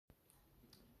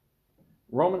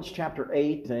Romans chapter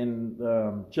 8,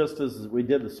 and just as we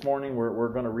did this morning, we're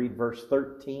going to read verse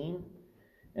 13,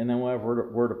 and then we'll have a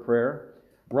word of prayer.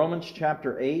 Romans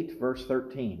chapter 8, verse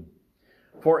 13.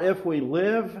 For if we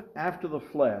live after the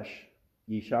flesh,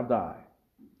 ye shall die.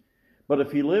 But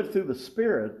if ye live through the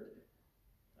Spirit,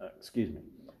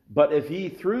 but if ye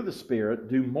through the Spirit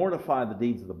do mortify the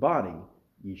deeds of the body,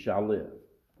 ye shall live.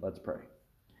 Let's pray.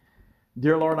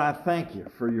 Dear Lord, I thank you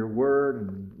for your word,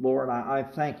 and Lord, I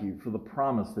thank you for the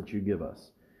promise that you give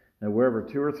us, that wherever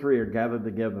two or three are gathered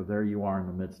together, there you are in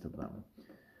the midst of them.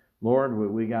 Lord,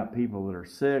 we got people that are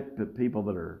sick, but people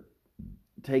that are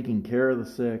taking care of the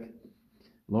sick.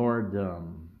 Lord,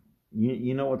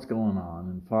 you know what's going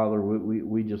on, and Father,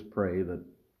 we just pray that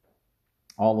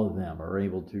all of them are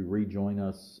able to rejoin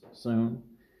us soon.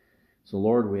 So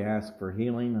Lord, we ask for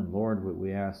healing, and Lord,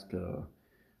 we ask a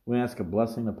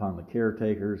blessing upon the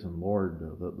caretakers and, Lord,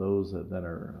 those that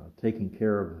are taking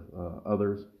care of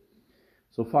others.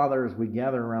 So, Father, as we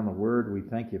gather around the Word, we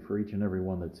thank you for each and every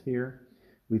one that's here.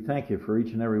 We thank you for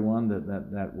each and every one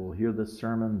that will hear this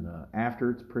sermon after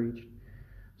it's preached.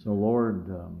 So, Lord,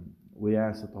 we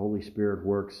ask that the Holy Spirit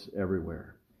works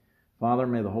everywhere. Father,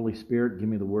 may the Holy Spirit give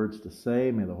me the words to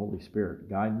say. May the Holy Spirit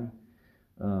guide me.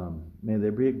 May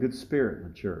there be a good spirit in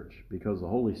the church, because the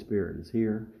Holy Spirit is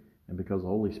here. And because the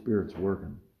Holy Spirit's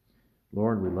working.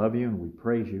 Lord, we love you and we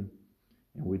praise you.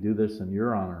 And we do this in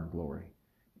your honor and glory.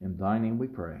 In thy name we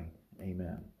pray.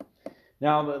 Amen.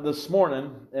 Now, this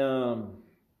morning, none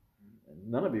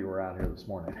of you were out here this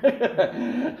morning.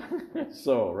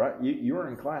 So, right, you were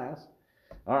in class.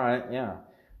 All right, yeah.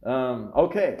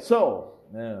 Okay, so,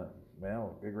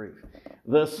 well, good grief.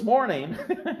 This morning,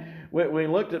 we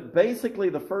looked at basically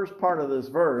the first part of this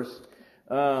verse.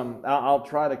 I'll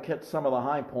try to catch some of the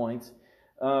high points.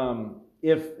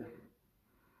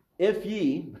 If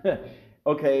ye,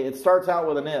 okay, it starts out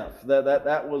with an if.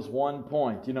 That was one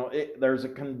point. You know, there's a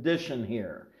condition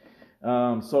here.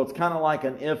 So it's kind of like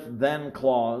an if-then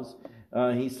clause.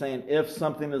 He's saying if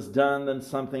something is done, then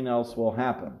something else will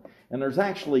happen. And there's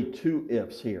actually two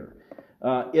ifs here.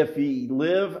 If ye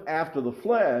live after the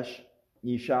flesh,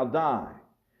 ye shall die.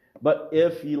 But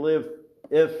if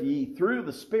ye through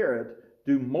the Spirit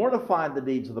do mortify the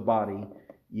deeds of the body,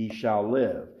 ye shall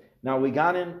live. Now, we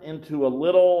got into a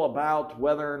little about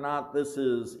whether or not this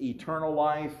is eternal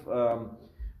life.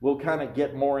 We'll kind of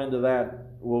get more into that.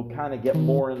 Later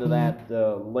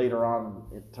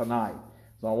on tonight.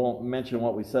 So I won't mention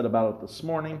what we said about it this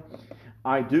morning.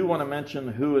 I do want to mention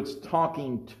who it's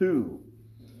talking to.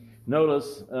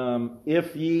 Notice,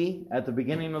 if ye at the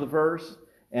beginning of the verse,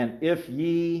 and if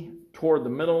ye toward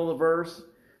the middle of the verse.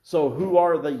 So who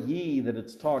are the ye that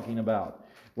it's talking about?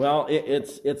 Well,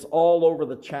 it's all over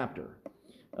the chapter.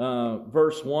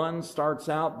 Verse 1 starts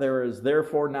out, there is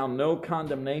therefore now no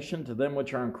condemnation to them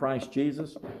which are in Christ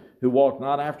Jesus, who walk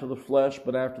not after the flesh,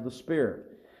 but after the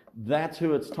Spirit. That's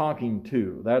who it's talking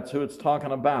to. That's who it's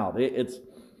talking about.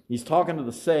 He's talking to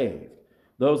the saved,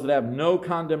 those that have no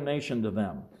condemnation to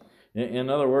them. In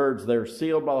other words, they're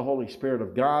sealed by the Holy Spirit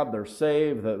of God. They're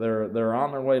saved. They're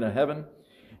on their way to heaven.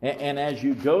 And as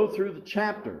you go through the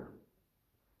chapter,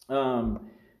 you'll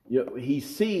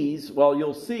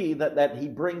see that he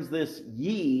brings this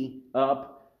ye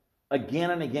up again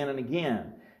and again and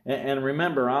again. And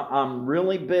remember, I'm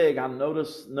really big on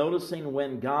noticing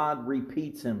when God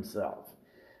repeats himself.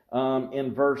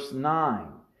 In verse 9,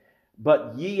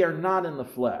 but ye are not in the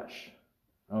flesh,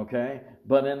 okay,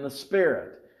 but in the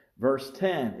Spirit. Verse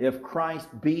 10, if Christ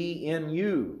be in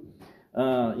you.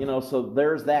 So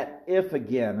there's that if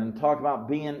again, and talk about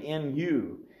being in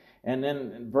you. And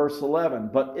then in verse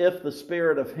 11, but if the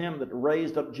Spirit of him that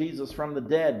raised up Jesus from the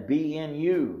dead be in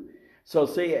you. So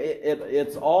see,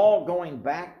 it's all going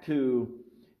back to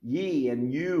ye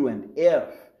and you and if.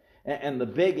 And the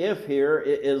big if here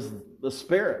is the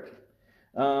Spirit.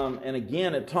 And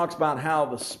again, it talks about how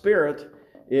the Spirit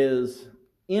is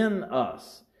in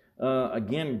us.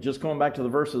 Again, just going back to the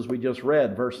verses we just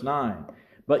read, verse 9.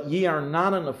 But ye are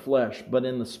not in the flesh, but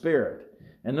in the Spirit.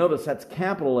 And notice that's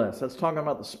capital S. That's talking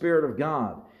about the Spirit of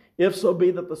God. If so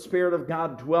be that the Spirit of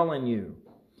God dwell in you.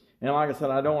 And like I said,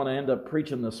 I don't want to end up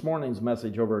preaching this morning's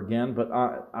message over again, but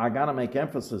I got to make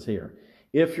emphasis here.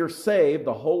 If you're saved,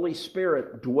 the Holy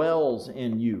Spirit dwells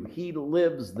in you. He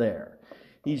lives there.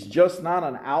 He's just not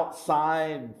an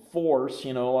outside force,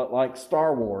 like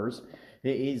Star Wars.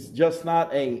 He's just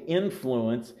not an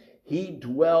influence. He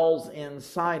dwells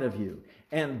inside of you.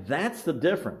 And that's the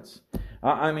difference.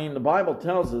 I mean, the Bible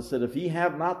tells us that if ye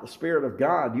have not the Spirit of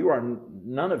God, you are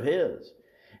none of his.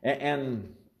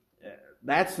 And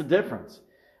that's the difference.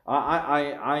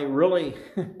 I really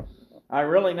I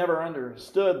really never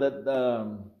understood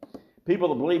that people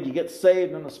that believe you get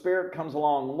saved and the Spirit comes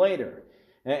along later.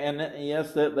 And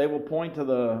yes, they will point to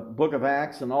the book of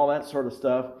Acts and all that sort of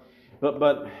stuff.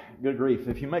 But good grief,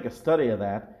 if you make a study of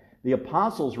that, the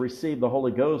apostles received the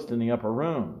Holy Ghost in the upper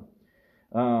room.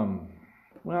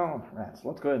 Well, let's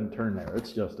go ahead and turn there.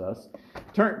 It's just us.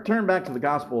 Turn back to the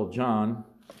Gospel of John,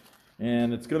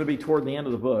 and it's going to be toward the end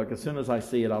of the book. As soon as I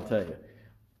see it, I'll tell you.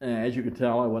 As you could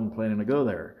tell, I wasn't planning to go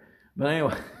there. But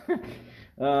anyway,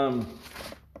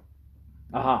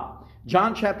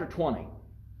 John chapter 20.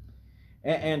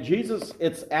 And Jesus,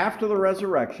 it's after the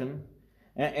resurrection,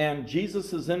 and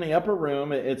Jesus is in the upper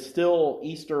room. It's still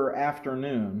Easter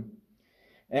afternoon.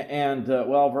 And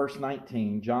verse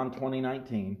 19, John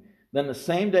 20:19. Then the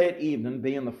same day at evening,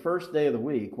 being the first day of the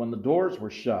week, when the doors were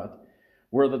shut,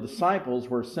 where the disciples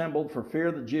were assembled for fear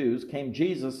of the Jews, came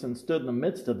Jesus and stood in the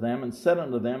midst of them and said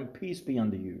unto them, Peace be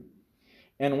unto you.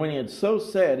 And when he had so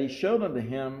said, he showed unto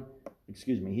them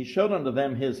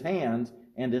his hands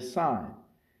and his side.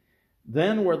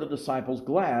 Then were the disciples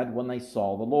glad when they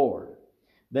saw the Lord.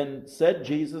 Then said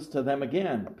Jesus to them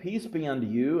again, Peace be unto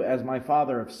you, as my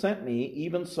Father hath sent me,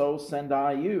 even so send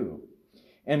I you.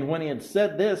 And when he had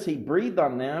said this, he breathed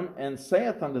on them, and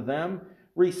saith unto them,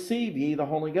 Receive ye the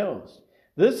Holy Ghost.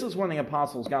 This is when the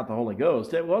apostles got the Holy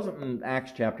Ghost. It wasn't in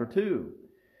Acts chapter 2.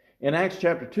 In Acts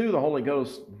chapter 2, the Holy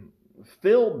Ghost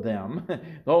filled them.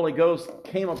 The Holy Ghost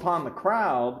came upon the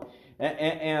crowd,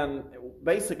 and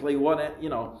basically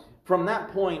from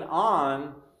that point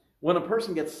on, when a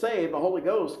person gets saved, the Holy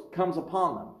Ghost comes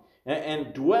upon them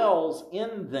and dwells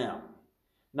in them.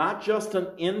 Not just an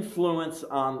influence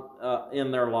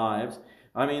in their lives.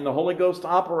 I mean, the Holy Ghost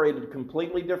operated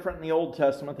completely different in the Old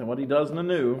Testament than what he does in the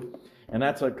New, and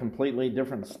that's a completely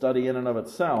different study in and of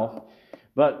itself.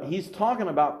 But he's talking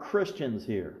about Christians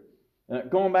here.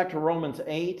 Going back to Romans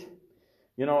 8,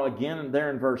 again there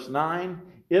in verse 9,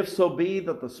 if so be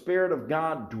that the Spirit of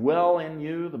God dwell in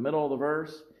you, the middle of the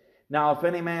verse. Now, if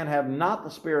any man have not the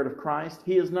Spirit of Christ,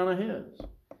 he is none of his.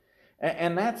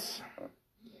 And that's...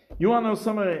 You want to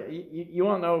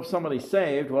know if somebody's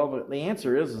saved? Well, the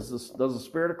answer is does the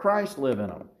Spirit of Christ live in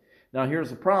them? Now, here's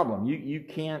the problem. You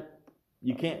can't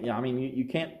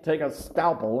take a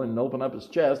scalpel and open up his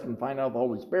chest and find out the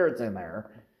Holy Spirit's in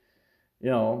there.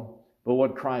 But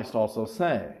what Christ also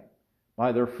say?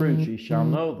 By their fruits ye shall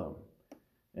know them.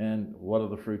 And what are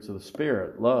the fruits of the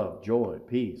Spirit? Love, joy,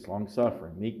 peace,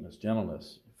 long-suffering, meekness,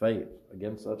 gentleness, faith.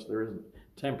 Against such there is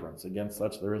temperance. Against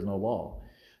such there is no law.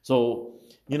 So,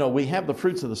 we have the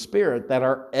fruits of the Spirit that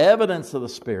are evidence of the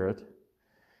Spirit,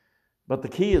 but the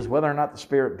key is whether or not the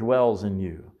Spirit dwells in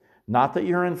you. Not that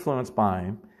you're influenced by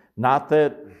Him, not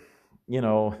that,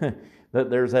 that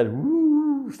there's that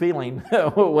woo feeling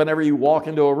whenever you walk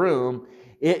into a room.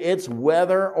 It's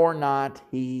whether or not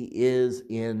He is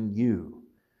in you.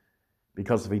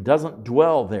 Because if He doesn't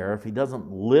dwell there, if He doesn't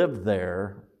live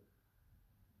there,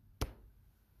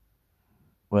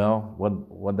 well,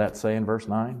 what'd that say in verse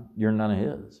 9? You're none of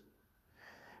His.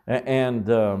 And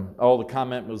the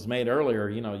comment was made earlier,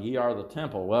 ye are the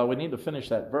temple. Well, we need to finish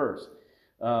that verse.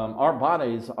 Our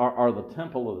bodies are the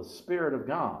temple of the Spirit of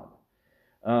God.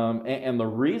 And the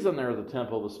reason they're the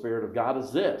temple of the Spirit of God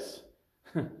is this.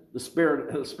 The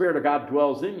Spirit of God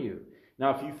dwells in you.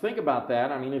 Now, if you think about that,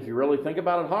 if you really think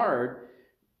about it hard,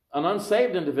 an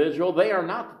unsaved individual, they are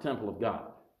not the temple of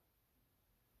God.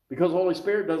 Because the Holy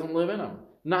Spirit doesn't live in them.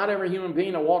 Not every human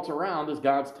being that walks around is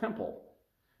God's temple.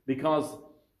 Because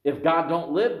if God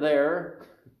don't live there,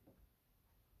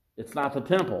 it's not the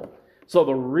temple. So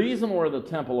the reason we're the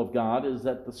temple of God is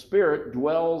that the Spirit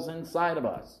dwells inside of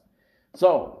us.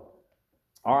 So,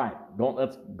 all right,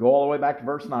 let's go all the way back to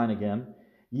verse 9 again.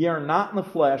 Ye are not in the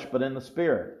flesh, but in the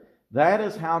Spirit. That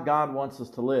is how God wants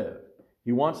us to live.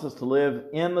 He wants us to live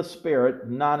in the Spirit,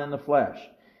 not in the flesh.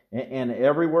 And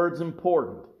every word's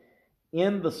important.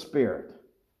 In the Spirit.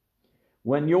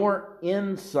 When you're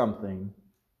in something,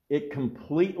 it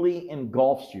completely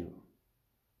engulfs you.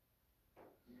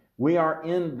 We are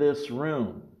in this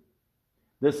room.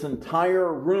 This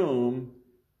entire room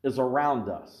is around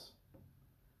us.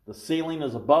 The ceiling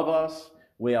is above us.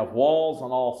 We have walls on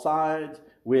all sides.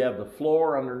 We have the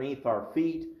floor underneath our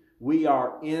feet. We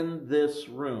are in this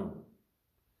room.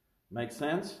 Make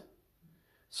sense?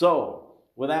 So,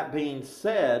 with that being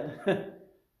said,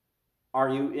 are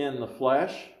you in the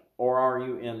flesh or are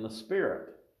you in the Spirit?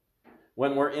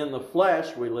 When we're in the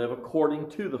flesh, we live according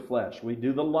to the flesh. We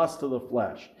do the lust of the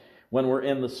flesh. When we're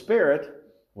in the Spirit,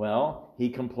 well, He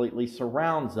completely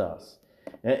surrounds us.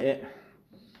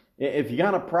 If you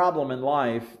got a problem in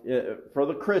life, for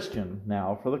the Christian,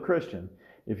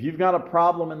 if you've got a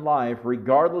problem in life,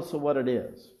 regardless of what it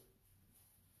is,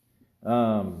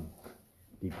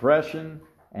 depression,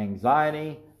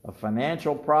 anxiety, a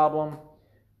financial problem,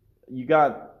 you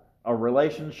got a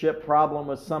relationship problem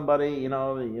with somebody,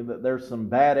 there's some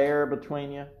bad air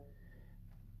between you.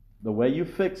 The way you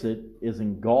fix it is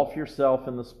engulf yourself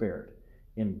in the Spirit.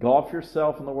 Engulf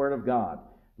yourself in the Word of God.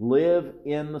 Live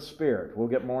in the Spirit. We'll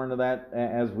get more into that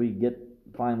as we get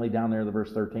finally down there to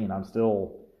verse 13. I'm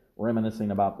still reminiscing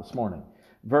about this morning.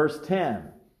 Verse 10,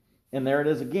 and there it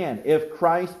is again. If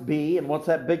Christ be, and what's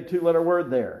that big two-letter word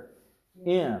there?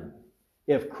 In.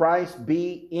 If Christ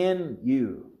be in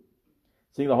you.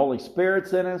 See, the Holy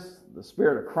Spirit's in us. The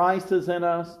Spirit of Christ is in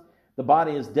us. The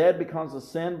body is dead because of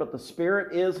sin, but the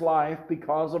Spirit is life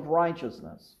because of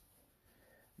righteousness.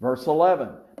 Verse 11.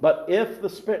 But if the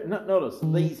Spirit, notice,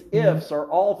 these ifs are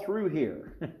all through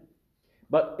here.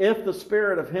 But if the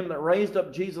Spirit of Him that raised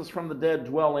up Jesus from the dead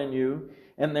dwell in you,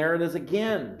 and there it is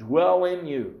again, dwell in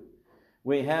you.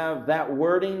 We have that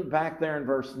wording back there in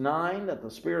verse 9, that the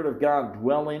Spirit of God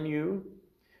dwell in you.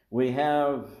 We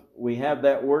have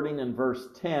that wording in verse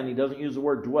 10. He doesn't use the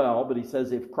word dwell, but he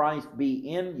says, if Christ be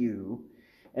in you.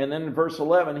 And then in verse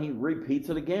 11, he repeats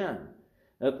it again.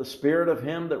 That the Spirit of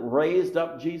Him that raised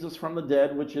up Jesus from the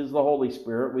dead, which is the Holy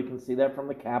Spirit. We can see that from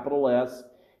the capital S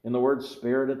in the word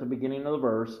Spirit at the beginning of the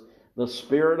verse. The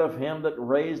Spirit of Him that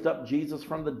raised up Jesus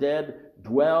from the dead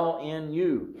dwell in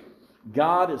you.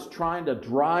 God is trying to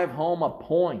drive home a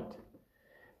point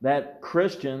that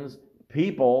Christians,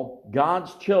 people,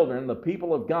 God's children, the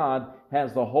people of God,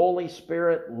 has the Holy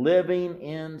Spirit living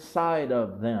inside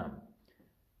of them.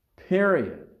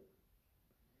 Period.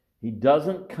 He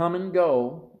doesn't come and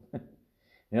go.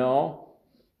 Now,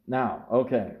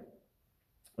 okay.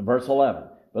 Verse 11.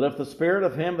 But if the Spirit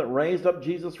of Him that raised up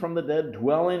Jesus from the dead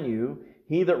dwell in you,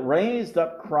 He that raised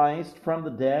up Christ from the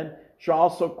dead shall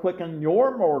also quicken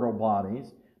your mortal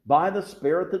bodies by the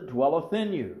Spirit that dwelleth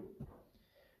in you.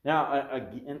 Now,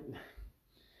 again,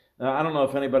 I don't know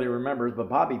if anybody remembers, but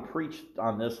Bobby preached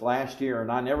on this last year,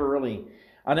 and I never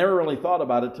really thought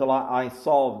about it till I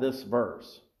saw this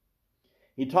verse.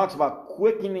 He talks about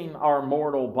quickening our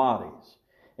mortal bodies.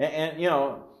 And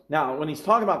now when he's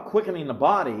talking about quickening the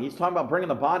body, he's talking about bringing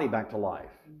the body back to life.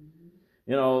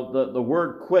 The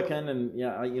word quicken,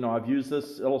 and I've used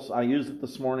this, I used it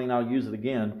this morning, I'll use it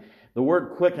again. The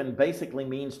word quicken basically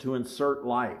means to insert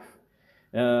life.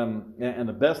 And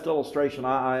the best illustration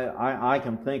I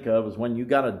can think of is when you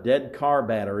got a dead car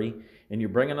battery and you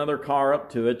bring another car up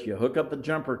to it, you hook up the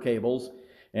jumper cables,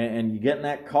 and you get in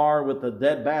that car with the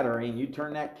dead battery, and you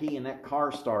turn that key and that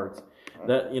car starts.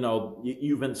 That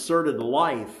you've inserted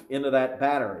life into that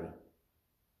battery,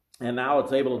 and now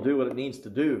it's able to do what it needs to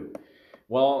do.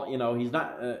 Well, he's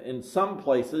not in some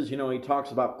places. He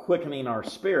talks about quickening our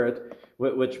spirit,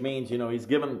 which means he's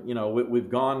given. We've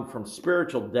gone from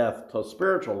spiritual death to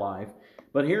spiritual life,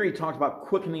 but here he talks about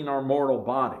quickening our mortal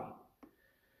body.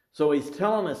 So he's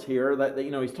telling us here that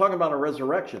he's talking about a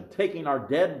resurrection, taking our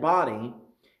dead body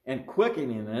and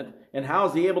quickening it. And how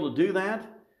is he able to do that?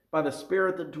 By the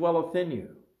Spirit that dwelleth in you.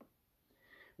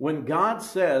 When God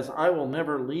says, I will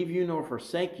never leave you nor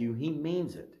forsake you, He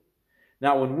means it.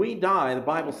 Now, when we die, the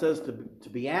Bible says to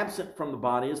be absent from the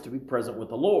body is to be present with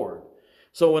the Lord.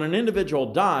 So when an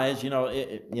individual dies,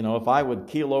 if I would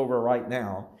keel over right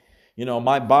now,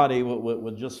 my body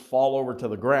would just fall over to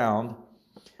the ground,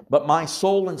 but my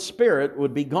soul and spirit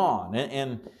would be gone.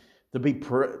 And to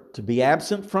be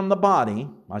absent from the body,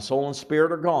 my soul and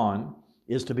spirit are gone,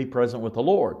 is to be present with the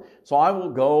Lord. So I will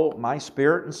go, my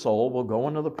spirit and soul will go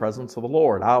into the presence of the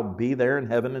Lord. I'll be there in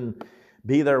heaven and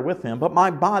be there with Him, but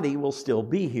my body will still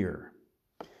be here.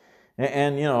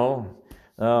 And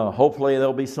hopefully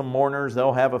there'll be some mourners,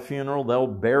 they'll have a funeral, they'll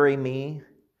bury me,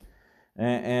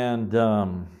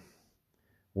 and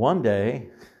one day,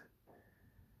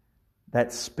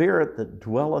 that Spirit that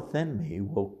dwelleth in me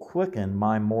will quicken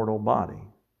my mortal body.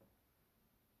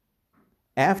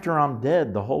 After I'm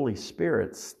dead, the Holy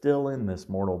Spirit's still in this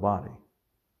mortal body.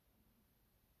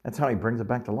 That's how He brings it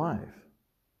back to life.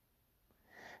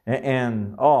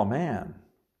 And oh man.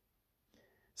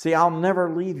 See, I'll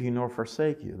never leave you nor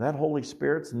forsake you. That Holy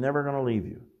Spirit's never going to leave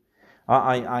you.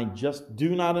 I just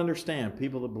do not understand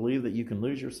people that believe that you can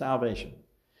lose your salvation.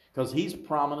 Because He's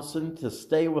promising to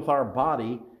stay with our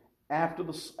body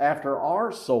after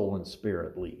our soul and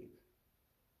spirit leave.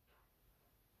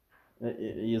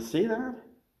 You see that?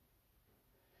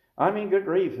 I mean, good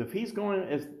grief. If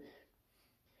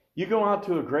you go out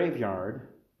to a graveyard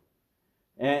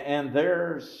and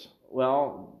there's,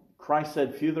 Christ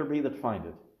said, few there be that find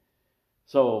it.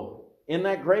 So in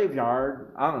that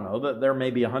graveyard, I don't know, that there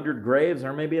may be 100 graves,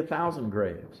 there may be 1,000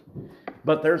 graves.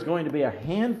 But there's going to be a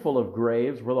handful of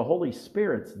graves where the Holy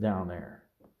Spirit's down there.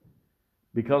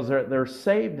 Because they're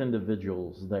saved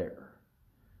individuals there.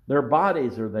 Their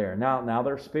bodies are there. Now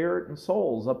their spirit and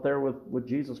soul's up there with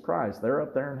Jesus Christ. They're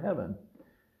up there in heaven.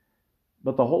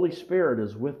 But the Holy Spirit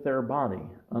is with their body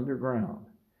underground.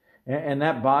 And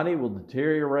that body will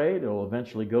deteriorate. It will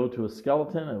eventually go to a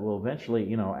skeleton. It will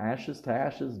eventually, ashes to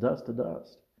ashes, dust to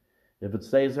dust. If it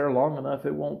stays there long enough,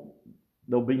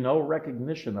 there'll be no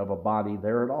recognition of a body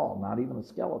there at all, not even a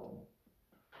skeleton.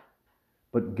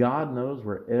 But God knows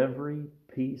where every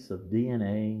piece of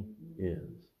DNA is.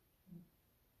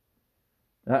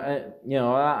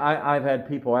 I've had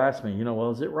people ask me,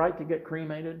 well, is it right to get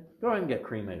cremated? Go ahead and get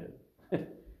cremated.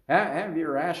 Have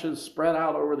your ashes spread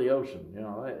out over the ocean.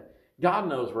 God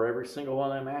knows where every single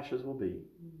one of them ashes will be.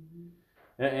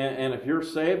 And if you're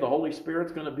saved, the Holy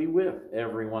Spirit's going to be with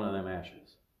every one of them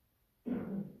ashes.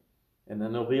 And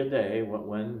then there'll be a day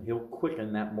when He'll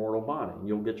quicken that mortal body, and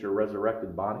you'll get your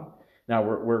resurrected body. Now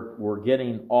we're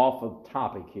getting off of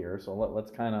topic here, so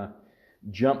let's kind of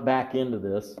jump back into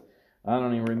this. I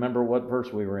don't even remember what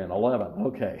verse we were in. 11.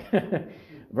 Okay.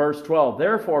 Verse 12.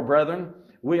 Therefore, brethren,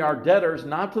 we are debtors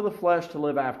not to the flesh to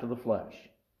live after the flesh.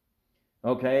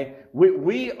 Okay?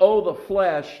 We owe the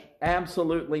flesh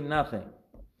absolutely nothing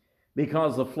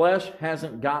because the flesh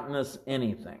hasn't gotten us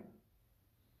anything.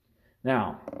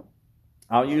 Now,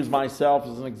 I'll use myself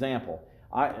as an example.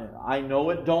 I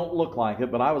know it don't look like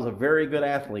it, but I was a very good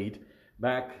athlete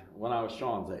back when I was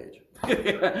Sean's age.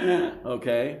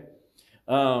 Okay?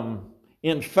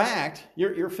 In fact,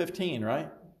 you're 15, right?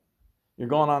 You're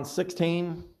going on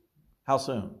 16. How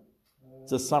soon?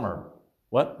 It's this summer.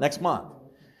 What? Next month.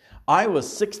 I was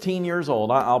 16 years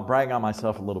old. I'll brag on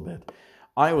myself a little bit.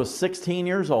 I was 16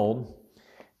 years old,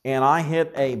 and I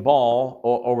hit a ball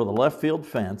over the left field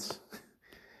fence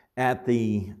at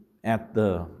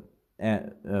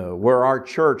where our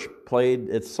church played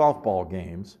its softball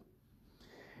games.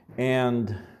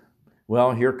 And,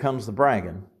 well, here comes the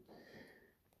bragging.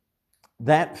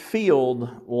 That field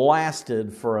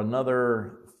lasted for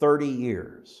another 30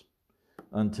 years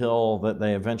until that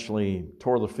they eventually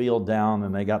tore the field down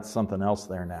and they got something else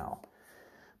there now.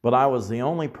 But I was the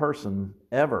only person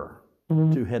ever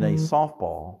to hit a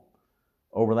softball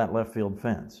over that left field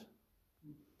fence.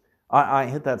 I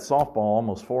hit that softball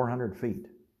almost 400 feet.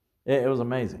 It was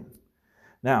amazing.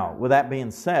 Now, with that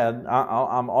being said,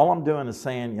 all I'm doing is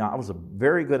saying, I was a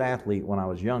very good athlete when I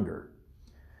was younger.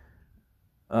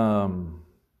 I'm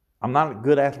not a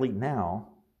good athlete now.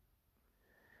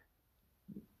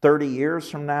 30 years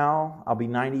from now, I'll be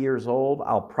 90 years old.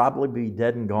 I'll probably be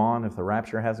dead and gone if the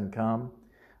rapture hasn't come.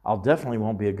 I'll definitely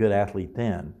won't be a good athlete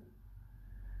then.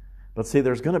 But see,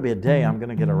 there's going to be a day I'm going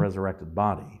to get a resurrected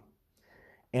body.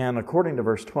 And according to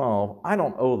verse 12, I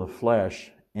don't owe the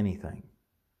flesh anything.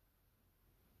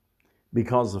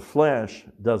 Because the flesh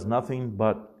does nothing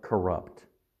but corrupt.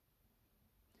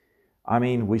 I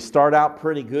mean, we start out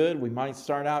pretty good. We might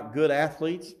start out good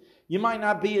athletes. You might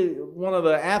not be one of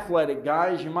the athletic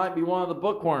guys. You might be one of the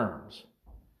bookworms.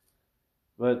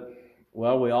 But,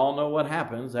 well, we all know what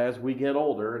happens as we get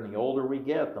older. And the older we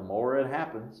get, the more it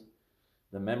happens.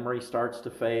 The memory starts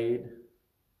to fade.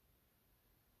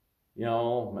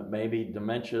 Maybe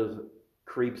dementia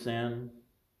creeps in.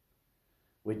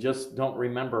 We just don't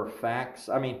remember facts.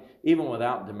 I mean, even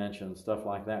without dementia and stuff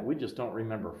like that, we just don't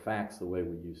remember facts the way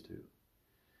we used to.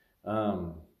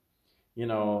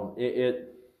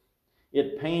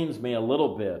 It pains me a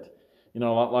little bit.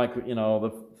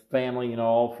 The family,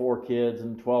 all 4 kids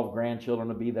and 12 grandchildren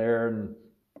to be there, and,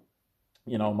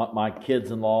 my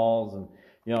kids-in-laws, and,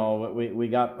 we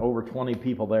got over 20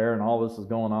 people there, and all this is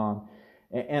going on.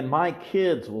 And my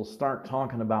kids will start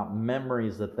talking about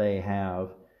memories that they have.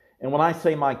 And when I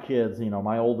say my kids,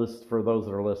 my oldest, for those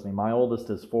that are listening, my oldest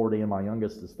is 40 and my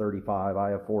youngest is 35.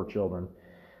 I have 4 children.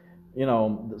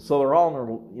 So they're all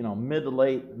in their, mid to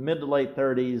late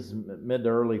 30s, mid to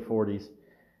early 40s.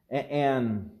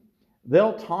 And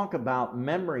they'll talk about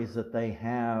memories that they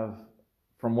have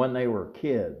from when they were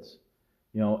kids,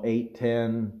 8,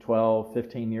 10, 12,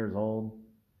 15 years old.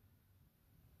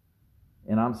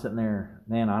 And I'm sitting there,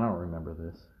 man, I don't remember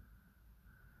this.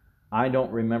 I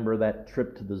don't remember that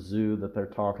trip to the zoo that they're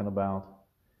talking about.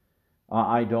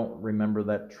 I don't remember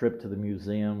that trip to the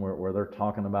museum where they're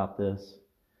talking about this.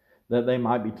 That they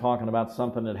might be talking about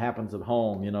something that happens at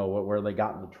home, where they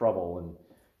got into trouble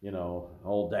and,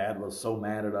 old dad was so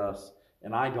mad at us,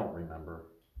 and I don't remember.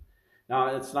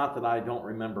 Now, it's not that I don't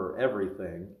remember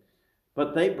everything,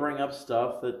 but they bring up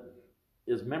stuff that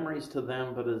is memories to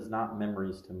them, but is not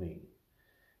memories to me.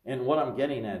 And what I'm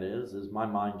getting at is my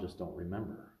mind just don't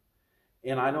remember.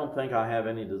 And I don't think I have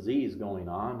any disease going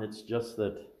on. It's just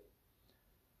that,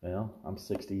 well, I'm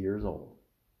 60 years old.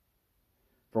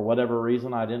 For whatever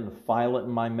reason, I didn't file it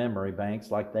in my memory banks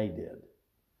like they did.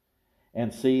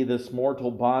 And see, this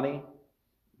mortal body,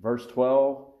 verse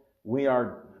 12, we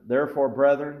are, therefore,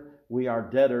 brethren, we are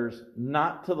debtors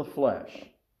not to the flesh,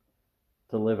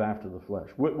 to live after the flesh.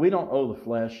 We don't owe the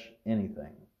flesh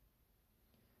anything.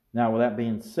 Now, with that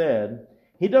being said,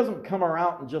 he doesn't come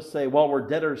around and just say, well, we're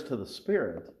debtors to the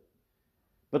Spirit.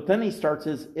 But then he starts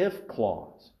his if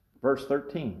clause. Verse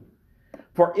 13.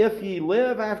 For if ye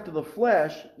live after the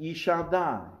flesh, ye shall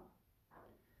die.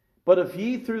 But if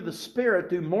ye through the Spirit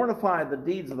do mortify the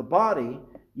deeds of the body,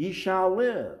 ye shall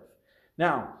live.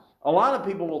 Now, a lot of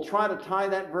people will try to tie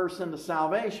that verse into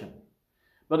salvation.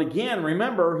 But again,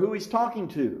 remember who he's talking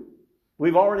to.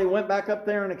 We've already went back up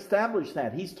there and established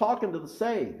that. He's talking to the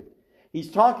saved. He's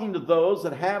talking to those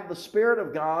that have the Spirit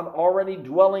of God already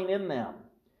dwelling in them.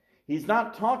 He's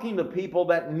not talking to people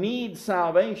that need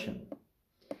salvation.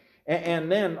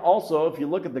 And then also, if you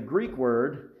look at the Greek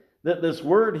word, that this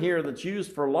word here that's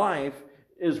used for life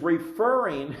is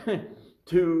referring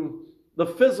to the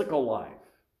physical life.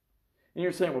 And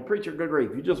you're saying, well, preacher, good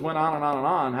grief, you just went on and on and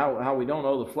on how we don't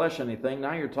owe the flesh anything.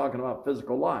 Now you're talking about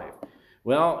physical life.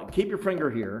 Well, keep your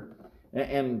finger here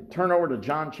and turn over to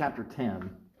John chapter 10,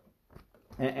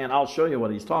 and I'll show you what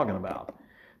he's talking about,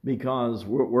 because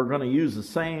we're going to use the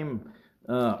same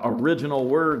original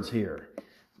words here.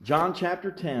 John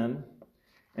chapter 10,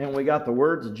 and we got the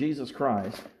words of Jesus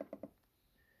Christ.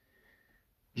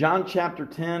 John chapter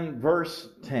 10, verse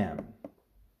 10.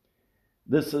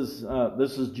 This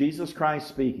is Jesus Christ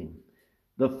speaking.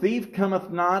 The thief cometh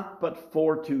not but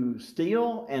for to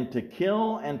steal and to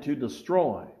kill and to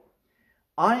destroy.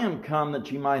 I am come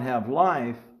that ye might have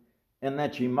life, and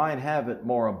that ye might have it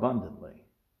more abundantly.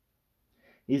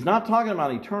 He's not talking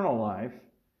about eternal life.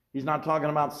 He's not talking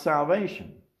about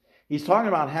salvation. He's talking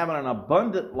about having an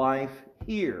abundant life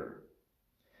here.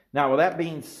 Now, with that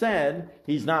being said,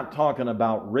 he's not talking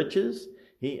about riches,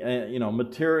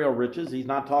 material riches. He's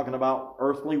not talking about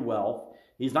earthly wealth.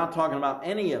 He's not talking about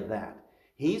any of that.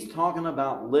 He's talking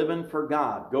about living for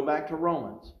God. Go back to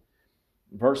Romans,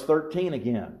 verse 13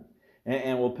 again,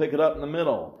 and we'll pick it up in the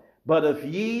middle. But if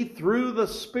ye through the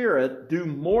Spirit do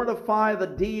mortify the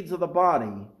deeds of the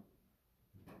body,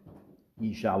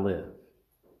 ye shall live.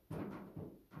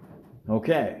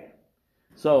 Okay,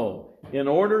 so in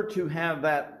order to have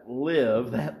that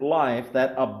life,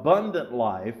 that abundant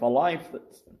life, a life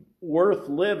that's worth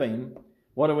living,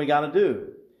 what do we got to do?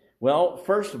 Well,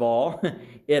 first of all,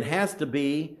 it has to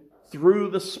be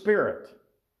through the Spirit.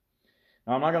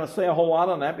 Now, I'm not going to say a whole lot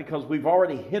on that because we've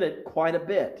already hit it quite a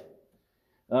bit.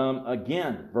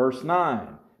 Again, verse 9,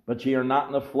 but ye are not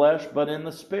in the flesh, but in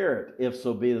the Spirit, if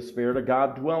so be the Spirit of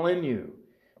God dwell in you.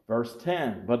 Verse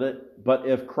 10, but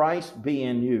if Christ be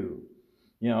in you,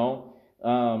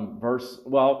 verse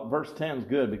 10 is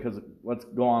good because let's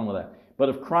go on with that. But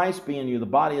if Christ be in you, the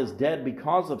body is dead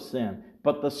because of sin,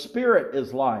 but the Spirit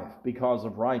is life because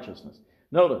of righteousness.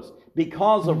 Notice,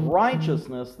 because of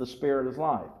righteousness, the Spirit is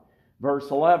life. Verse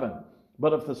 11,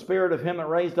 but if the Spirit of him that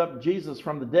raised up Jesus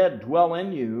from the dead dwell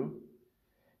in you,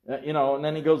 and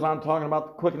then he goes on talking about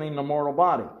the quickening the mortal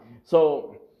body.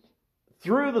 So,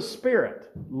 through the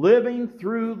Spirit, living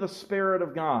through the Spirit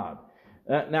of God.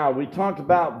 Now, we talked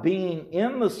about being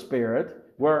in the Spirit,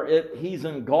 where he's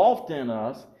engulfed in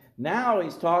us. Now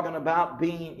he's talking about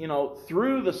being,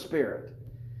 through the Spirit.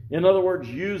 In other words,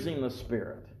 using the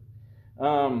Spirit.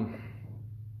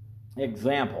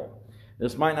 Example.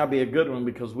 This might not be a good one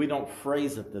because we don't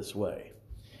phrase it this way.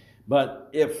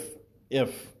 But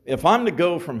if I'm to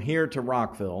go from here to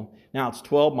Rockville, now it's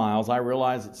 12 miles. I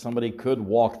realize that somebody could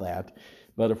walk that.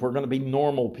 But if we're going to be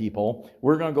normal people,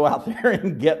 we're going to go out there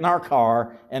and get in our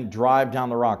car and drive down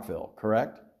to Rockville,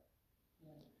 correct?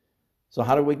 So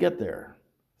how do we get there?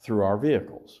 Through our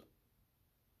vehicles,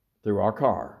 through our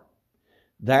car.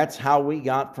 That's how we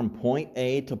got from point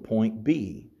A to point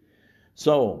B.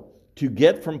 So, to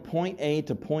get from point A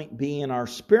to point B in our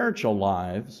spiritual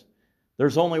lives,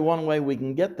 there's only one way we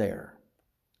can get there,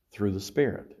 through the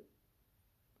Spirit.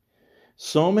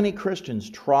 So many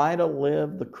Christians try to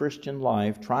live the Christian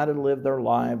life, try to live their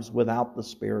lives without the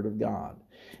Spirit of God.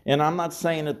 And I'm not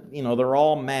saying that, they're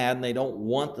all mad and they don't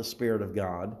want the Spirit of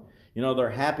God. They're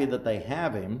happy that they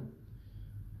have Him,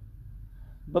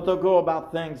 but they'll go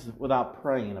about things without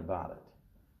praying about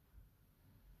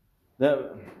it.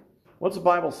 What's the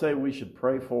Bible say we should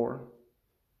pray for?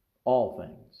 All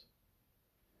things.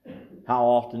 How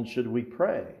often should we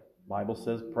pray? The Bible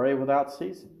says pray without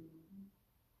ceasing.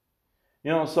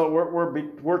 So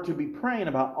we're to be praying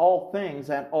about all things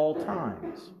at all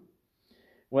times.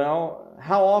 Well,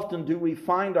 how often do we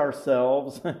find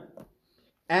ourselves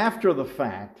after the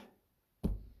fact,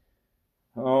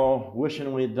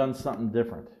 wishing we had done something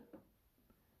different,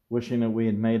 wishing that we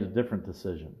had made a different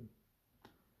decision?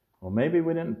 Well, maybe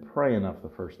we didn't pray enough the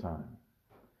first time.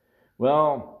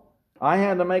 Well, I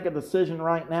had to make a decision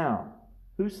right now.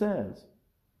 Who says?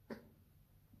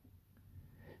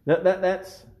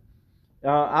 That's.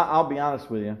 I'll be honest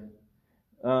with you.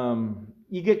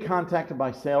 You get contacted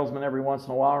by salesmen every once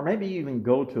in a while, or maybe you even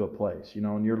go to a place,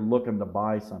 and you're looking to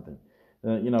buy something.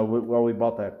 We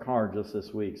bought that car just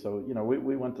this week, so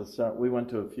we went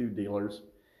to a few dealers,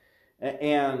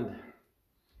 and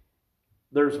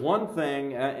there's one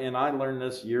thing, and I learned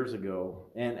this years ago,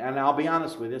 and I'll be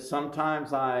honest with you.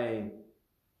 Sometimes I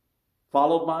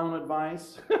followed my own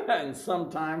advice, and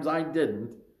sometimes I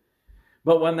didn't.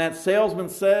 But when that salesman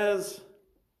says,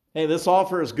 "Hey, this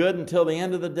offer is good until the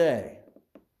end of the day,"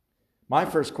 my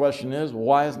first question is, well,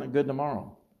 why isn't it good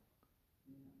tomorrow?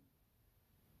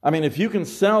 I mean, if you can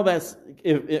sell this,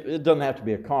 it doesn't have to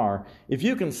be a car. If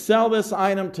you can sell this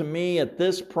item to me at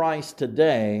this price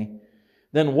today,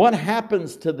 then what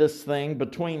happens to this thing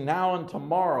between now and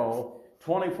tomorrow,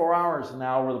 24 hours from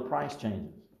now, where the price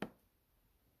changes?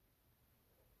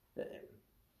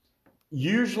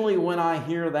 Usually when I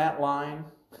hear that line,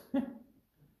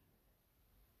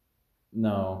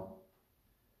 no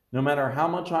matter how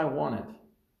much I want it,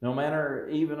 no matter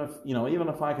even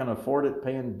if I can afford it,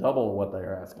 paying double what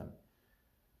they're asking,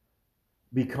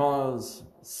 because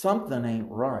something ain't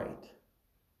right.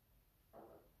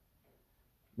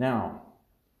 Now,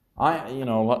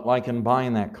 like in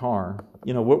buying that car,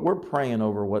 we're praying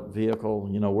over what vehicle,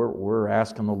 we're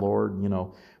asking the Lord,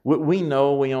 we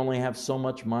know we only have so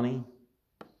much money.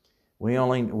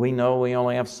 We know we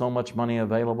only have so much money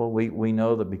available. We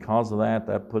know that because of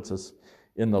that puts us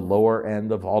in the lower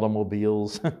end of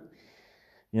automobiles. I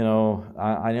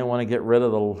didn't want to get rid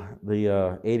of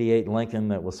the 88 Lincoln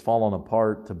that was falling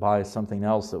apart to buy something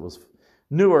else that was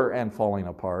newer and falling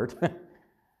apart.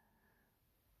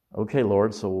 Okay,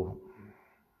 Lord, so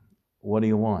what do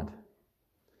you want?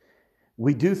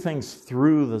 We do things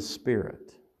through the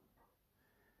Spirit,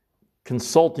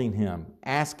 consulting Him,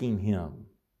 asking Him,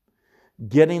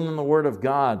 getting in the Word of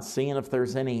God, seeing if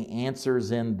there's any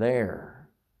answers in there.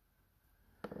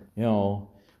 Now,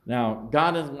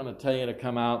 God isn't going to tell you to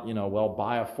come out,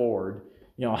 buy a Ford.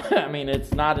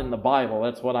 It's not in the Bible.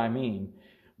 That's what I mean.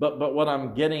 But what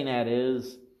I'm getting at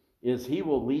is He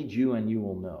will lead you and you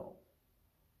will know.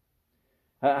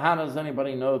 How does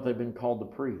anybody know that they've been called to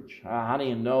preach? How do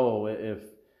you know if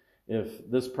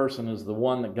this person is the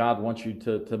one that God wants you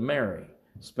to marry,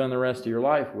 spend the rest of your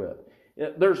life with?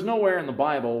 There's nowhere in the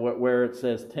Bible where it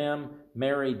says, "Tim,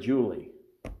 marry Julie."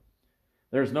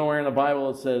 There's nowhere in the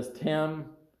Bible that says, "Tim,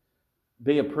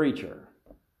 be a preacher."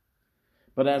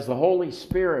 But as the Holy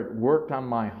Spirit worked on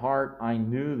my heart, I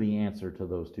knew the answer to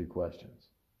those two questions.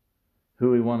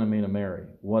 Who He wanted me to marry,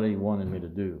 what He wanted me to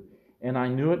do. And I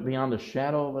knew it beyond a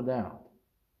shadow of a doubt.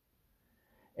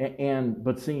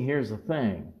 But see, here's the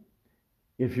thing.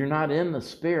 If you're not in the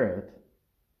Spirit,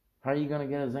 how are you going to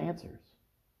get His answers?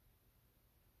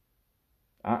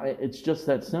 It's just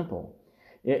that simple.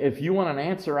 If you want an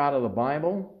answer out of the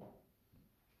Bible,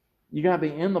 you got to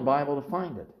be in the Bible to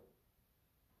find it.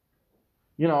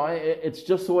 It's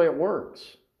just the way it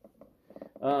works.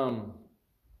 So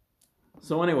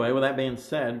anyway, with that being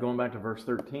said, going back to verse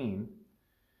 13,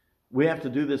 we have to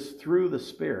do this through the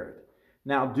Spirit.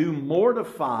 Now, do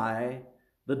mortify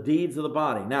the deeds of the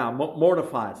body. Now,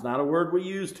 mortify, it's not a word we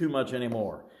use too much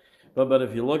anymore. But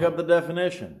if you look up the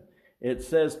definition, it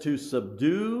says to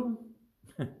subdue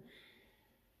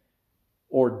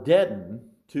or deaden,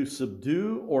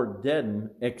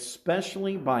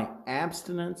 especially by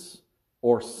abstinence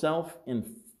or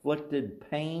self-inflicted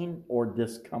pain or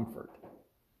discomfort.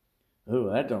 Ooh,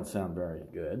 that don't sound very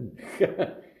good.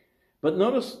 But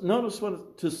notice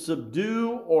what to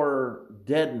subdue or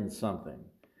deaden something.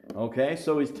 Okay,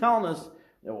 so he's telling us,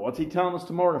 what's he telling us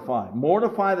to mortify?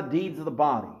 Mortify the deeds of the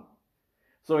body.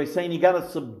 So he's saying you got to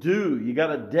subdue, you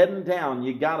got to deaden down,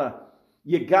 you got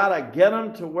to get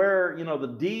them to where,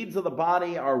 the deeds of the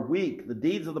body are weak. The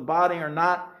deeds of the body are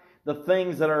not the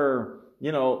things that are,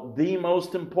 the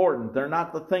most important. They're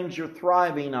not the things you're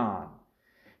thriving on.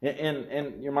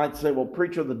 And you might say, well,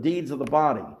 preacher, the deeds of the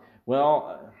body.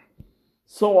 Well,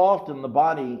 so often the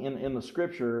body in the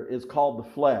Scripture is called the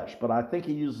flesh, but I think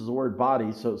he uses the word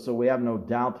body, so we have no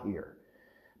doubt here.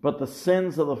 But the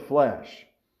sins of the flesh,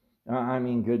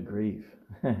 good grief.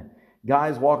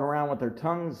 Guys walking around with their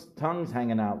tongues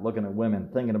hanging out, looking at women,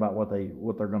 thinking about what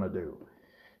they're going to do.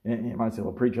 And you might say,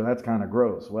 well, preacher, that's kind of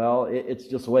gross. Well, it's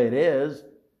just the way it is.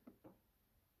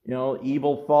 You know,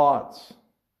 evil thoughts,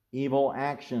 evil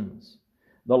actions,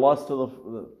 the lust of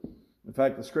in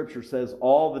fact, the Scripture says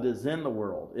all that is in the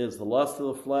world is the lust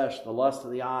of the flesh, the lust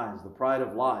of the eyes, the pride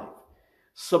of life.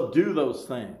 Subdue those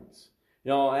things.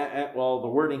 You know, the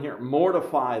wording here,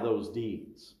 mortify those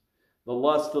deeds. The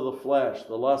lust of the flesh,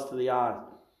 the lust of the eyes.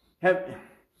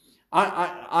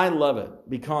 I love it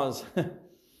because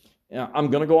I'm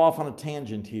going to go off on a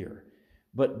tangent here.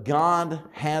 But God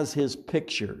has His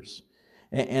pictures.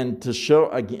 And to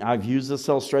show, I've used this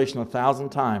illustration 1,000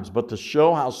 times, but to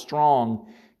show how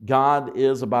strong God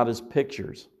is about His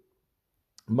pictures.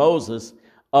 Moses,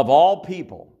 of all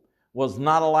people, was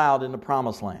not allowed in the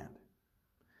Promised Land.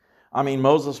 I mean,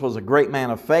 Moses was a great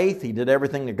man of faith. He did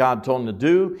everything that God told him to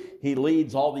do. He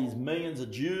leads all these millions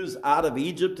of Jews out of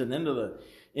Egypt and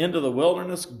into the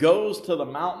wilderness, goes to the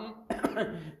mountain.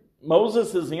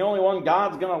 Moses is the only one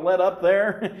God's going to let up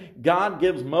there. God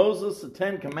gives Moses the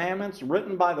 10 Commandments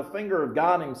written by the finger of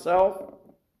God Himself.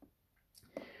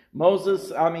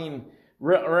 Moses, I mean,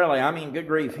 really, good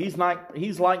grief. He's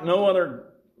like no other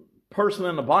person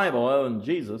in the Bible other than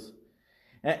Jesus.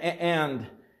 And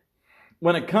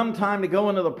when it come time to go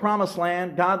into the Promised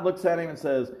Land, God looks at him and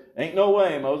says, ain't no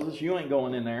way, Moses, you ain't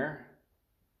going in there.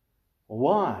 Well,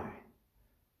 why?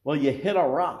 Well, you hit a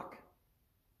rock.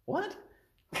 What?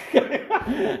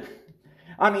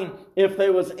 I mean, if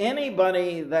there was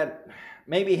anybody that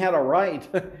maybe had a right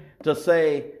to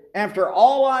say, after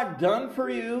all I've done for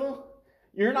you,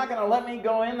 you're not going to let me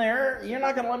go in there? You're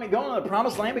not going to let me go into the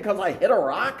Promised Land because I hit a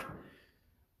rock?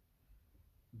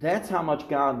 That's how much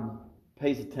God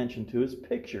pays attention to His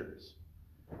pictures.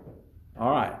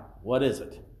 All right, what is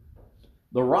it?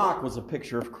 The rock was a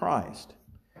picture of Christ.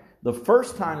 The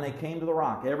first time they came to the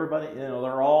rock, everybody,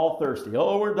 they're all thirsty.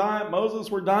 Oh, we're dying, Moses,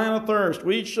 we're dying of thirst.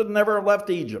 We should never have left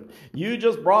Egypt. You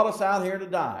just brought us out here to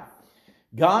die.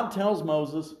 God tells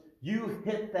Moses, you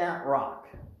hit that rock.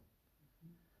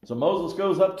 So Moses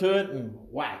goes up to it and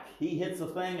whack. He hits the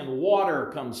thing and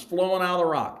water comes flowing out of the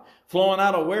rock. Flowing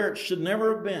out of where it should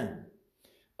never have been.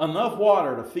 Enough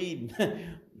water to feed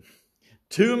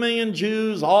 2 million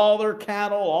Jews, all their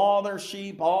cattle, all their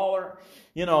sheep, all their,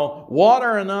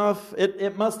 water enough.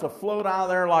 It must have flowed out of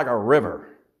there like a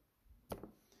river.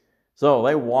 So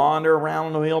they wander around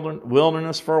in the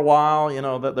wilderness for a while,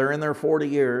 that they're in there 40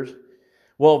 years.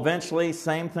 Well, eventually,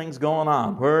 same thing's going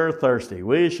on. We're thirsty.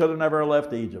 We should have never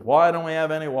left Egypt. Why don't we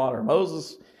have any water?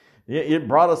 Moses, you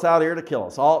brought us out here to kill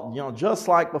us, all, just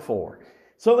like before.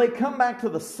 So they come back to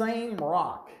the same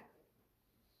rock.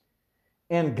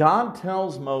 And God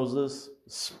tells Moses,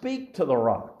 speak to the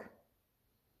rock.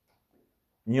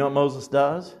 You know what Moses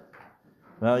does?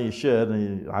 Well, you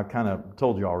should. I kind of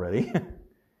told you already.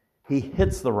 He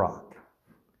hits the rock.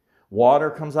 Water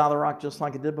comes out of the rock just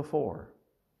like it did before.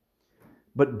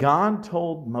 But God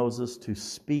told Moses to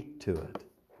speak to it.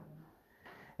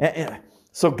 And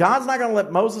so God's not going to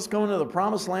let Moses go into the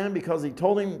Promised Land because He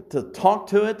told him to talk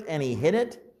to it and he hit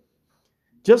it.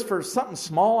 Just for something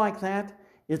small like that,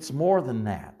 it's more than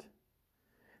that.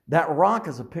 That rock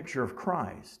is a picture of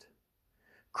Christ.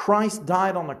 Christ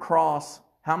died on the cross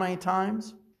how many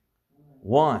times?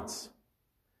 Once.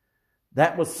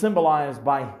 That was symbolized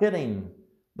by hitting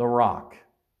the rock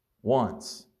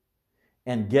once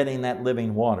and getting that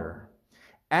living water.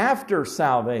 After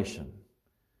salvation,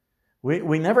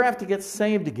 we never have to get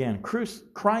saved again.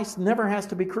 Christ never has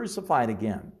to be crucified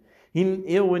again.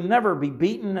 He would never be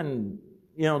beaten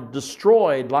and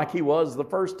destroyed like He was the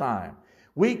first time.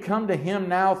 We come to Him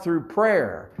now through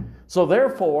prayer. So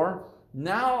therefore,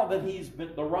 now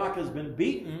that the rock has been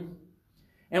beaten,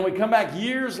 and we come back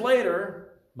years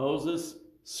later, Moses,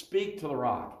 speak to the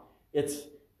rock.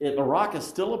 The rock is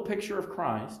still a picture of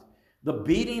Christ. The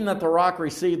beating that the rock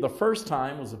received the first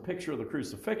time was a picture of the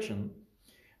crucifixion.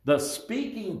 The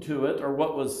speaking to it, or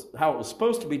how it was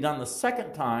supposed to be done the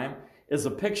second time, is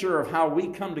a picture of how we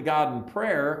come to God in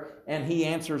prayer and He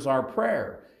answers our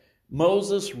prayer.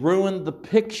 Moses ruined the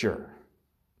picture.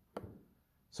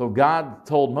 So God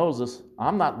told Moses,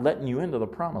 I'm not letting you into the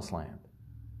Promised Land.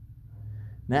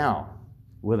 Now,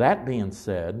 with that being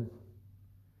said,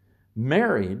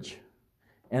 marriage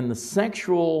and the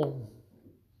sexual,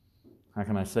 how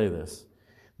can I say this?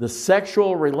 The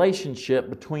sexual relationship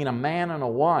between a man and a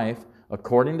wife,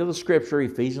 according to the Scripture,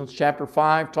 Ephesians chapter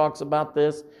 5 talks about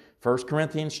this. 1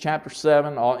 Corinthians chapter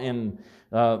 7 in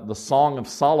the Song of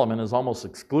Solomon is almost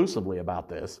exclusively about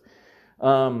this.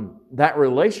 That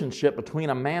relationship between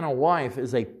a man and wife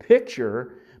is a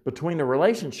picture between the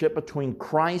relationship between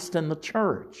Christ and the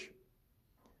church.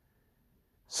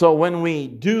 So when we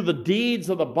do the deeds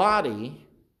of the body,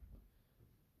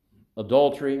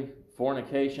 adultery,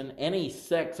 fornication, any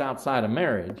sex outside of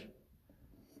marriage,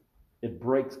 it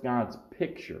breaks God's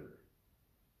picture.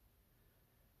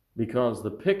 Because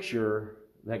the picture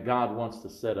that God wants to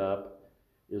set up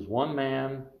is one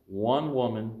man, one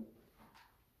woman,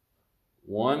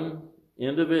 one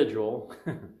individual,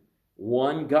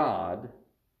 one God,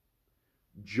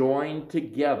 joined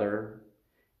together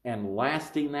and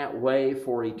lasting that way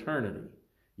for eternity.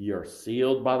 You are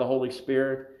sealed by the Holy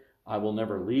Spirit. I will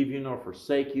never leave you nor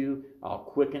forsake you. I'll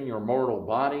quicken your mortal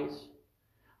bodies.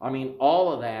 I mean,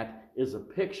 all of that is a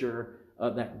picture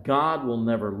that God will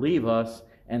never leave us,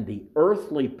 and the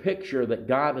earthly picture that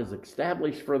God has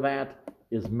established for that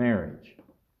is marriage.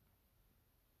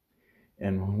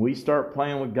 And when we start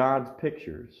playing with God's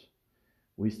pictures,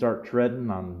 we start treading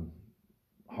on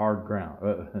hard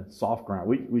ground, soft ground.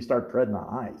 We start treading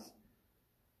on ice,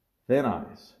 thin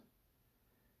ice.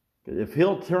 If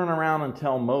he'll turn around and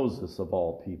tell Moses, of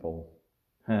all people,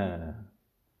 you're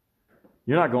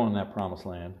not going in that promised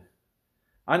land.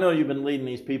 I know you've been leading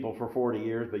these people for 40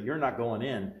 years, but you're not going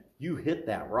in. You hit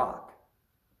that rock.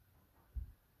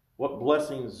 What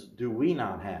blessings do we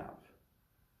not have?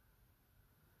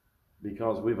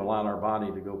 Because we've allowed our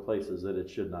body to go places that it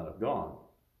should not have gone.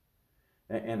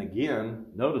 And again,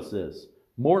 notice this,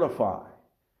 mortify.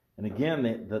 And again,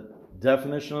 the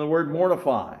definition of the word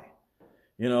mortify,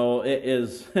 it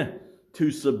is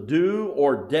to subdue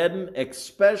or deaden,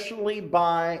 especially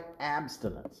by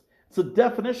abstinence. It's a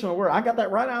definition of the word. I got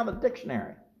that right out of the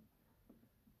dictionary.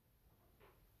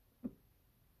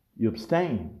 You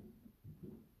abstain.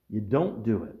 You don't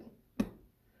do it.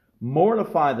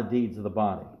 Mortify the deeds of the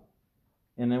body.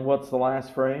 And then what's the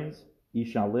last phrase? Ye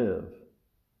shall live.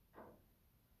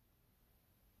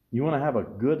 You want to have a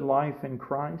good life in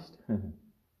Christ?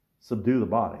 Subdue the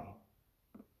body.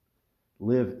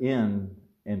 Live in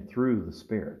and through the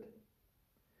Spirit.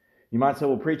 You might say,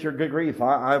 well, preacher, good grief,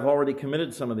 I've already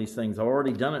committed some of these things. I've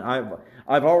already done it.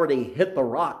 I've already hit the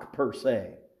rock, per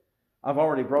se. I've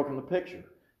already broken the picture.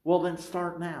 Well, then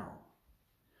start now.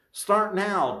 Start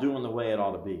now doing the way it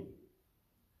ought to be.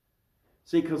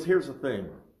 See, because here's the thing.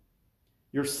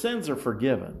 Your sins are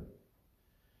forgiven.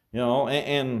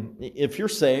 And if you're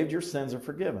saved, your sins are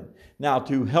forgiven. Now,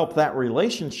 to help that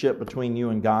relationship between you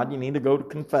and God, you need to go to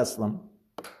confess them.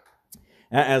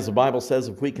 As the Bible says,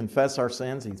 if we confess our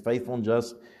sins, He's faithful and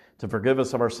just to forgive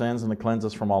us of our sins and to cleanse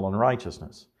us from all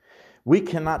unrighteousness. We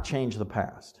cannot change the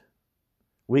past.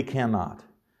 We cannot.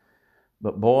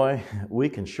 But boy, we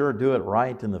can sure do it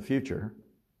right in the future.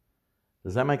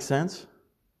 Does that make sense?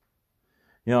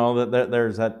 There's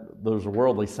a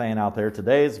worldly saying out there,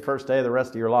 today is the first day of the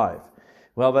rest of your life.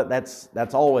 Well,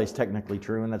 that's always technically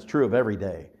true, and that's true of every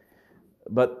day.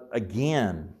 But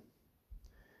again,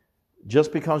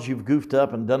 just because you've goofed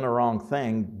up and done the wrong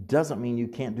thing doesn't mean you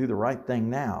can't do the right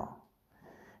thing now.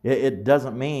 It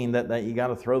doesn't mean that you got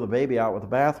to throw the baby out with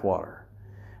the bathwater.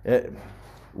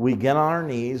 We get on our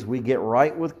knees, we get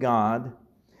right with God.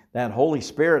 That Holy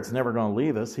Spirit's never going to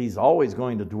leave us. He's always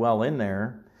going to dwell in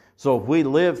there. So if we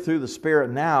live through the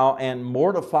Spirit now and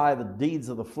mortify the deeds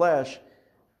of the flesh,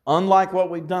 unlike what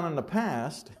we've done in the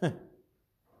past,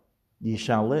 ye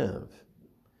shall live.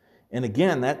 And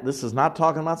again, this is not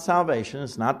talking about salvation.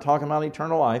 It's not talking about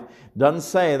eternal life. It doesn't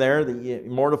say there that you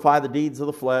mortify the deeds of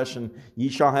the flesh and ye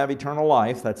shall have eternal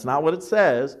life. That's not what it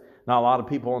says. Now, a lot of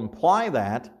people imply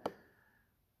that.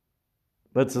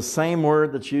 But it's the same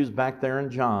word that's used back there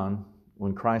in John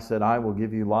when Christ said, I will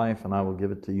give you life and I will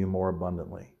give it to you more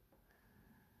abundantly.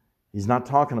 He's not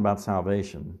talking about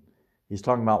salvation. He's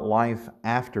talking about life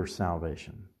after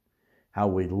salvation. How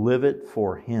we live it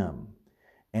for Him.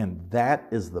 And that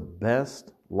is the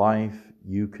best life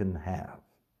you can have.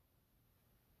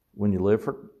 When you live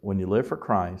for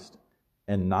Christ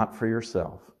and not for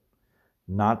yourself.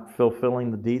 Not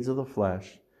fulfilling the deeds of the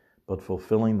flesh, but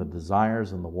fulfilling the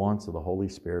desires and the wants of the Holy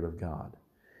Spirit of God.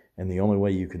 And the only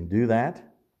way you can do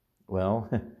that, well,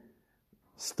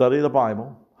 study the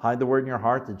Bible. Hide the word in your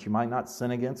heart that you might not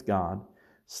sin against God.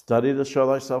 Study to show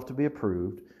thyself to be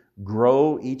approved.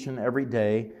 Grow each and every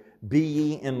day. Be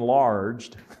ye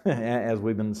enlarged, as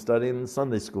we've been studying in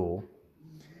Sunday school.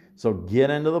 So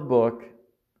get into the book.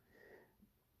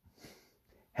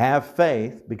 Have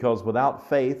faith, because without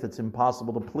faith it's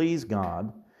impossible to please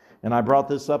God. And I brought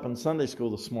this up in Sunday school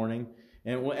this morning.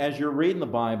 And as you're reading the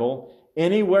Bible,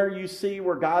 anywhere you see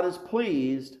where God is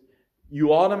pleased,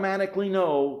 you automatically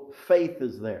know faith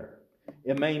is there.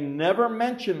 It may never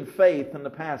mention faith in the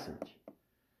passage.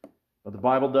 But the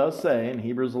Bible does say in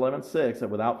Hebrews 11:6 that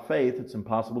without faith it's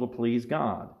impossible to please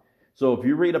God. So if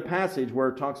you read a passage where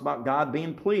it talks about God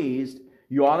being pleased,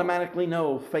 you automatically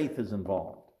know faith is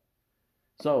involved.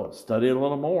 So study it a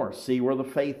little more. See where the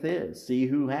faith is. See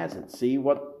who has it. See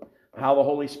how the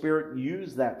Holy Spirit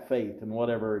used that faith in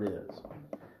whatever it is.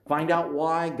 Find out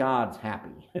why God's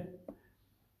happy.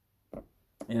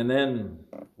 And then,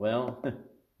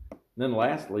 then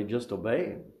lastly, just obey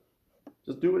Him.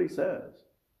 Just do what He says.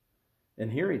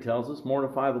 And here He tells us,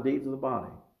 mortify the deeds of the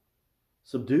body.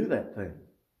 Subdue that thing.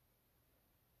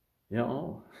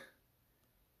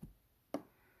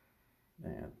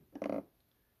 Man.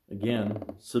 Again,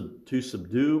 to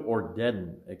subdue or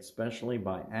deaden, especially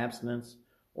by abstinence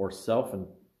or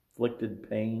self-inflicted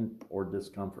pain or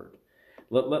discomfort.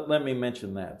 Let me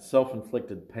mention that,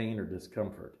 self-inflicted pain or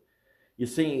discomfort. You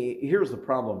see, here's the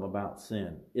problem about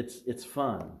sin. It's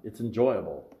fun. It's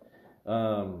enjoyable.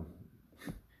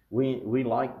 We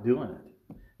like doing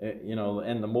it.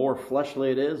 And the more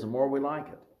fleshly it is, the more we like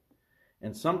it.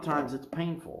 And sometimes it's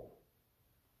painful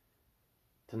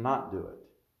to not do it.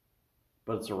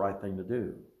 But it's the right thing to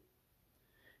do.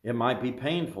 It might be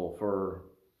painful for,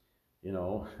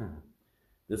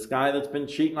 this guy that's been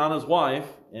cheating on his wife,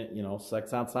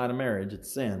 sex outside of marriage,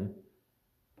 it's sin.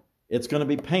 It's going to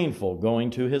be painful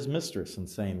going to his mistress and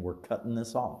saying, we're cutting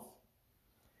this off.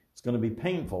 It's going to be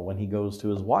painful when he goes to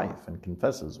his wife and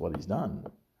confesses what he's done,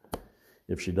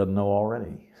 if she doesn't know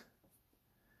already.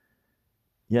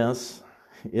 Yes,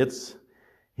 it's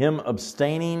him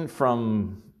abstaining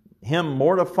from him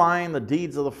mortifying the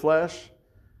deeds of the flesh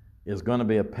is going to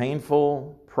be a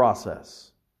painful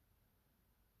process.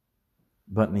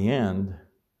 But in the end,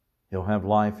 he'll have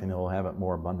life and he'll have it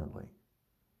more abundantly.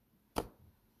 Does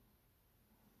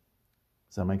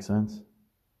that make sense?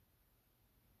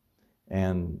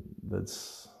 And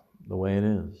that's the way it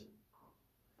is.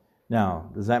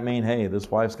 Now, does that mean, hey, this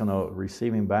wife's going to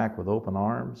receive him back with open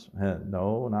arms?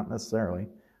 No, not necessarily.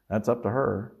 That's up to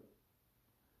her.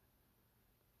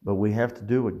 But we have to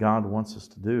do what God wants us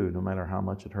to do, no matter how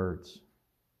much it hurts.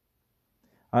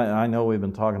 I know we've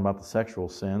been talking about the sexual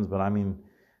sins, but I mean,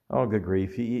 oh, good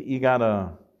grief. You got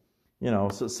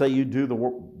to, say you do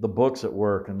the books at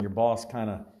work and your boss kind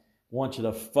of wants you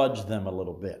to fudge them a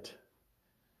little bit.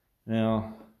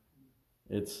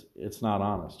 It's not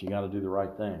honest. You got to do the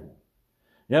right thing.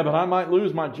 Yeah, but I might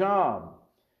lose my job.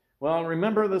 Well,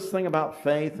 remember this thing about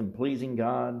faith and pleasing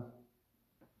God?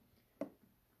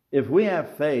 If we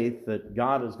have faith that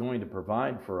God is going to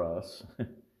provide for us,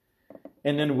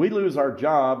 and then we lose our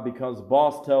job because the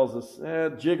boss tells us,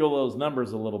 jiggle those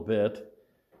numbers a little bit,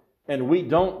 and we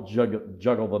don't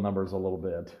juggle the numbers a little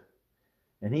bit,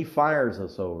 and He fires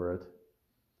us over it,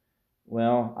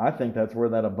 well, I think that's where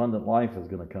that abundant life is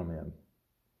going to come in.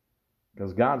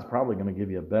 Because God's probably going to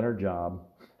give you a better job,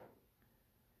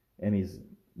 and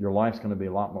your life's going to be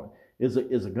a lot more. Is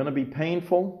it going to be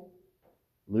painful?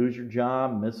 Lose your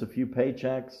job, miss a few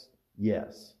paychecks?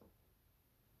 Yes.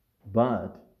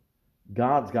 But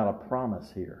God's got a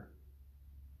promise here.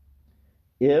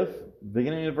 If,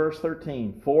 beginning of verse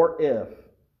 13, for if,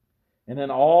 and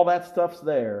then all that stuff's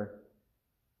there,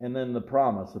 and then the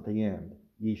promise at the end,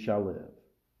 ye shall live.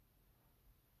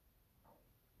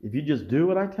 If you just do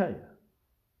what I tell you,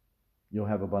 you'll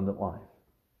have abundant life.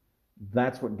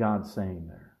 That's what God's saying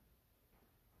there.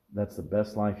 That's the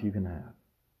best life you can have.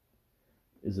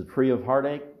 Is it free of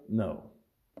heartache? No.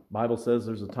 The Bible says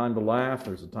there's a time to laugh,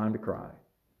 there's a time to cry.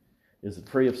 Is it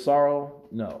free of sorrow?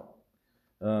 No.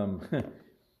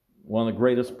 One of the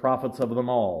greatest prophets of them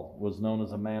all was known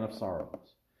as a man of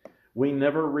sorrows. We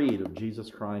never read of Jesus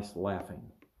Christ laughing,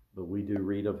 but we do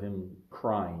read of Him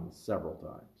crying several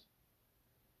times.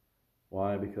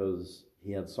 Why? Because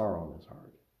He had sorrow in His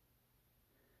heart.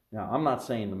 Now, I'm not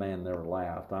saying the man never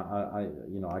laughed.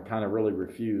 I kind of really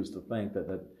refuse to think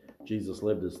that Jesus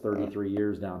lived his 33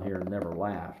 years down here and never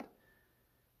laughed.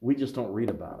 We just don't read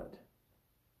about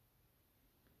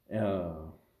it.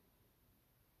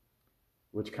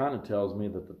 Which kind of tells me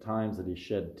that the times that He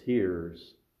shed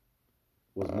tears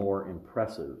was more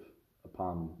impressive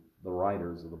upon the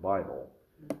writers of the Bible,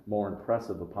 more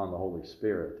impressive upon the Holy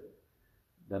Spirit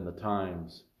than the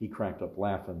times He cracked up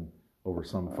laughing over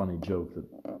some funny joke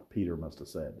that Peter must have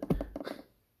said.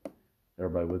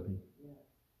 Everybody with me?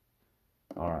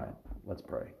 All right, let's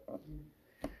pray.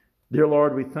 Dear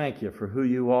Lord, we thank You for who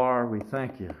You are. We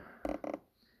thank You.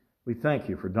 We thank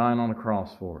You for dying on the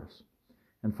cross for us.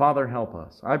 And Father, help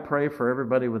us. I pray for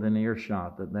everybody within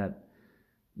earshot that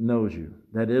knows You,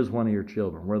 that is one of Your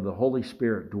children, where the Holy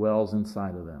Spirit dwells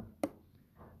inside of them.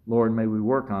 Lord, may we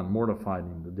work on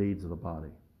mortifying the deeds of the body.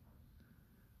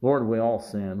 Lord, we all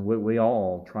sin. We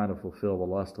all try to fulfill the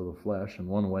lust of the flesh in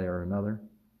one way or another.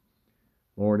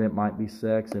 Lord, it might be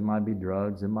sex, it might be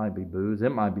drugs, it might be booze,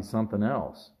 it might be something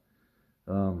else.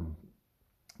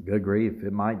 Good grief,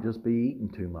 it might just be eating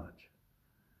too much.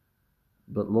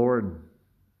 But Lord,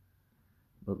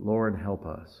 help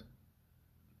us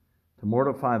to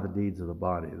mortify the deeds of the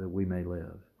body that we may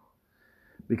live.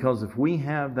 Because if we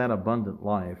have that abundant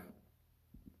life,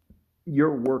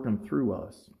 you're working through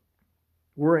us.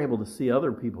 We're able to see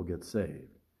other people get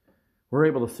saved. We're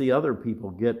able to see other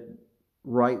people get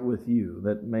right with you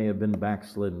that may have been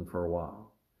backslidden for a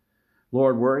while.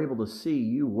 Lord, we're able to see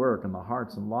you work in the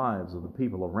hearts and lives of the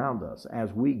people around us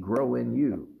as we grow in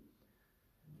you,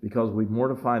 because we've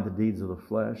mortified the deeds of the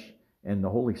flesh, and the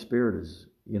Holy Spirit is,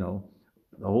 the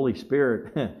Holy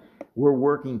Spirit, we're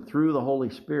working through the Holy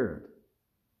Spirit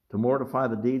to mortify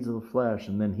the deeds of the flesh,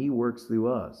 and then he works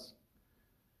through us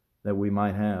that we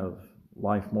might have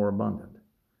life more abundant.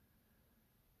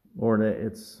 Lord,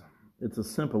 it's a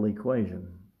simple equation,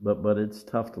 but it's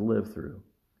tough to live through.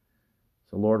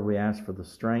 So Lord, we ask for the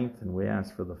strength and we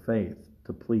ask for the faith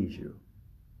to please you.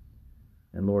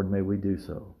 And Lord, may we do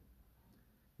so.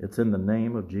 It's in the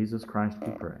name of Jesus Christ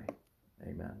we pray.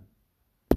 Amen.